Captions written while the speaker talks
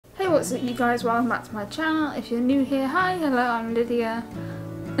what's up you guys, welcome back to my channel. If you're new here, hi, hello, I'm Lydia.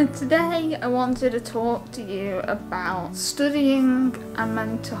 And today I wanted to talk to you about studying and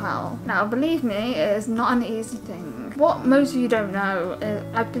mental health. Now believe me, it is not an easy thing. What most of you don't know is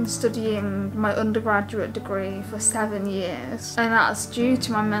I've been studying my undergraduate degree for 7 years, and that's due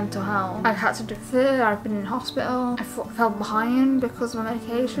to my mental health. I've had to defer, I've been in hospital, I fell behind because my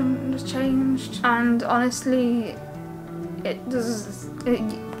medication has changed, and honestly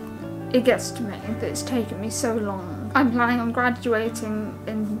it gets to me that it's taken me so long. I'm planning on graduating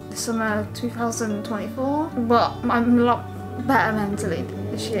in the summer 2024, but I'm a lot better mentally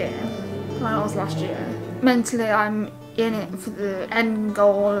this year than I was last year. Mentally, I'm in it for the end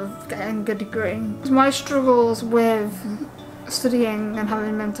goal of getting a degree. My struggles with studying and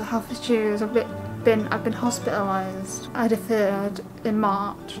having mental health issues I've been hospitalised. I deferred in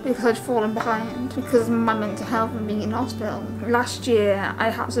March because I'd fallen behind because of my mental health and being in hospital. Last year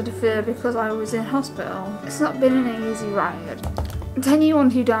I had to defer because I was in hospital. It's not been an easy ride. To anyone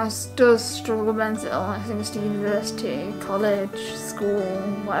who does struggle with mental illness in just university, college, school,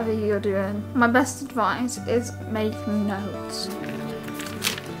 whatever you're doing, my best advice is making notes.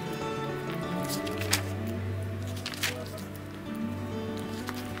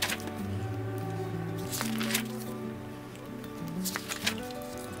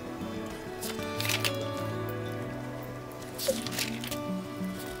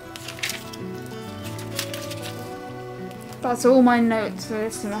 That's all my notes for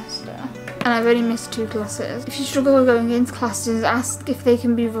this semester. And I've only missed 2 classes. If you struggle with going into classes, ask if they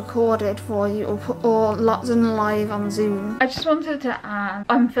can be recorded for you or done live on Zoom. I just wanted to add,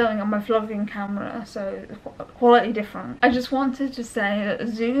 I'm filming on my vlogging camera, so the quality different. I just wanted to say that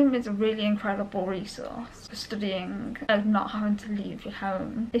Zoom is a really incredible resource for studying and not having to leave your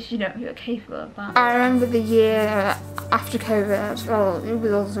home if you don't feel capable of that. I remember the year after COVID, well it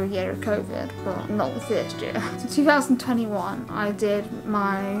was also a year of COVID, but not the first year. So 2021 I did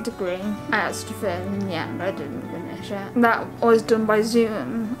my degree. I had to defer in the end, I didn't finish it. That was done by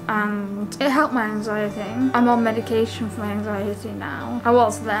Zoom and it helped my anxiety. I'm on medication for my anxiety now. I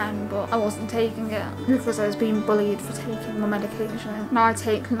was then, but I wasn't taking it because I was being bullied for taking my medication. Now I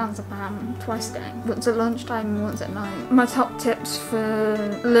take clonazepam twice a day, once at lunchtime and once at night. My top tips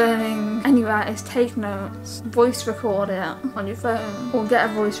for learning anywhere is take notes, voice record it on your phone or get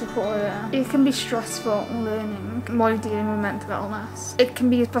a voice recorder. It can be stressful learning while you're dealing with mental illness. It can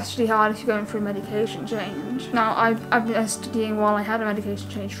be especially hard if you're going through a medication change. Now I've been studying while I had a medication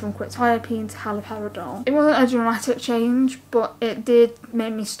change from quetiapine to haloperidol. It wasn't a dramatic change, but it did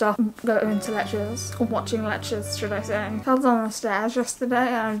make me stop going to lectures, or watching lectures should I say. I fell down the stairs yesterday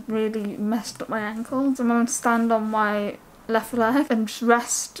and I really messed up my ankle. So I'm going to stand on my left leg and just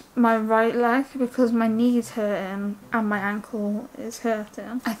rest my right leg because my knee's hurting and my ankle is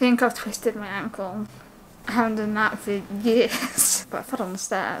hurting. I think I've twisted my ankle. I haven't done that for years, but I fell on the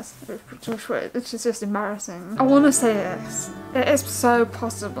stairs, which is just embarrassing. I want to say this, it is so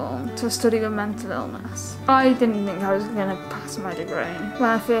possible to study with mental illness. I didn't think I was going to pass my degree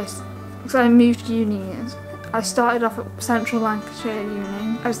when because I moved unis. I started off at Central Lancashire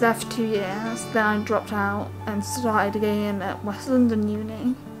Uni. I was there for 2 years, then I dropped out and started again at West London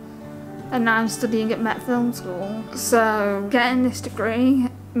Uni. And now I'm studying at Met Film School. So getting this degree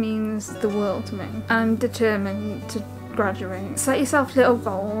means the world to me. I'm determined to graduate. Set yourself little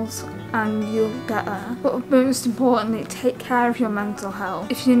goals and you'll get there. But most importantly, take care of your mental health.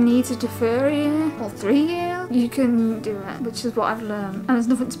 If you need to defer a year or 3 years, you can do it, which is what I've learned. And there's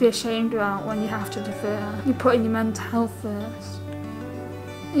nothing to be ashamed about when you have to defer. You're putting your mental health first.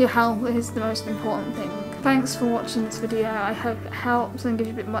 Your health is the most important thing. Thanks for watching this video. I hope it helps and gives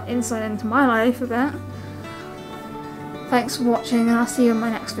you a bit more insight into my life a bit. Thanks for watching and I'll see you in my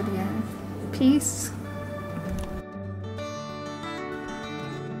next video. Peace.